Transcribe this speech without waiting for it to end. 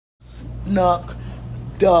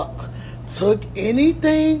Duck took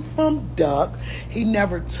anything from Duck. He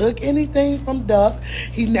never took anything from Duck.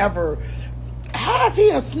 He never... How is he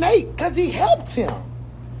a snake? Because he helped him.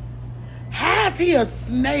 How is he a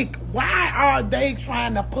snake? Why are they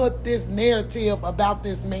trying to put this narrative about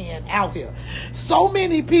this man out here? So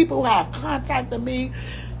many people have contacted me.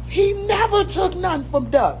 He never took nothing from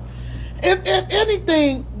Duck. If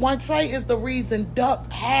anything, One Trey is the reason Duck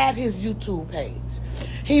had his YouTube page.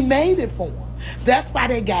 He made it for him. That's why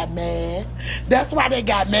they got mad. That's why they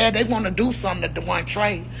got mad. They want to do something to One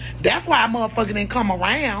Trey. That's why a motherfucker didn't come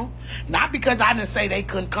around. Not because I didn't say they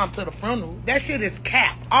couldn't come to the funeral. That shit is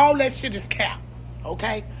cap. All that shit is cap.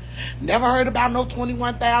 Okay? Never heard about no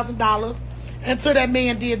 $21,000 until that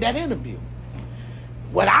man did that interview.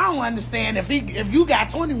 What I don't understand, if you got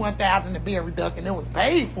 $21,000 to bury Duck and it was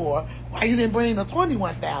paid for, why you didn't bring the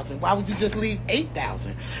 $21,000? Why would you just leave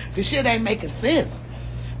 $8,000? This shit ain't making sense.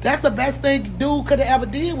 That's the best thing dude could have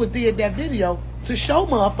ever did that video to show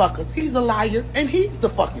motherfuckers he's a liar and he's the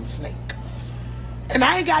fucking snake. And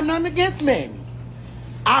I ain't got nothing against Manny.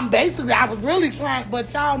 I was really trying,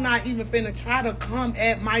 but y'all not even finna try to come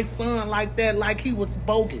at my son like that, like he was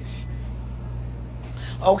bogus.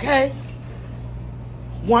 Okay?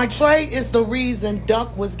 One Trey is the reason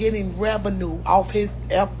Duck was getting revenue off his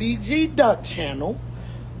FBG Duck channel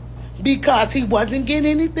because he wasn't getting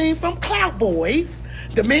anything from Clout Boys.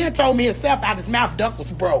 The man told me himself out his mouth Duck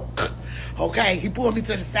was broke. Okay, he pulled me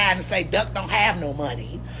to the side and said Duck don't have no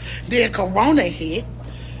money. Then Corona hit,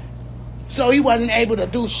 so he wasn't able to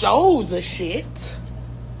do shows or shit.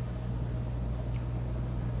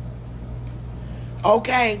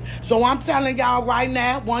 Okay, so I'm telling y'all right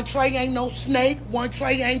now, One Trey ain't no snake. One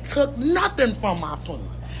Trey ain't took nothing from my son.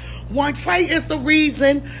 One Trey is the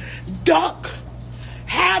reason Duck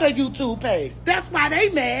had a YouTube page. That's why they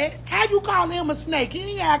mad. How you call him a snake?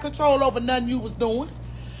 He ain't had control over nothing you was doing.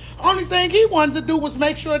 Only thing he wanted to do was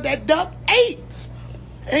make sure that Duck ate.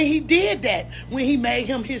 And he did that when he made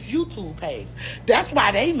him his YouTube page. That's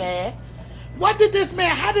why they mad. What did this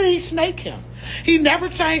man, how did he snake him? He never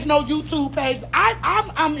changed no YouTube page.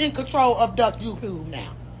 I'm in control of Duck YouTube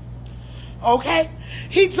now. Okay?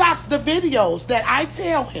 He drops the videos that I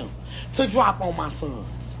tell him to drop on my son.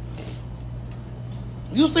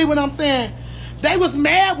 You see what I'm saying? They was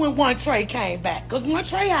mad when One Trey came back. Because One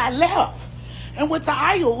Trey had left and went to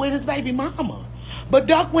Iowa with his baby mama. But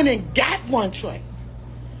Duck went and got One Trey.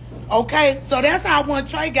 Okay? So that's how One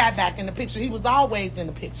Trey got back in the picture. He was always in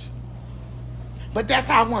the picture. But that's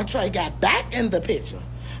how One Trey got back in the picture.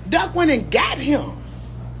 Duck went and got him.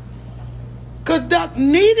 Because Duck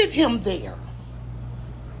needed him there.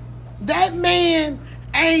 That man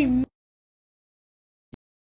ain't...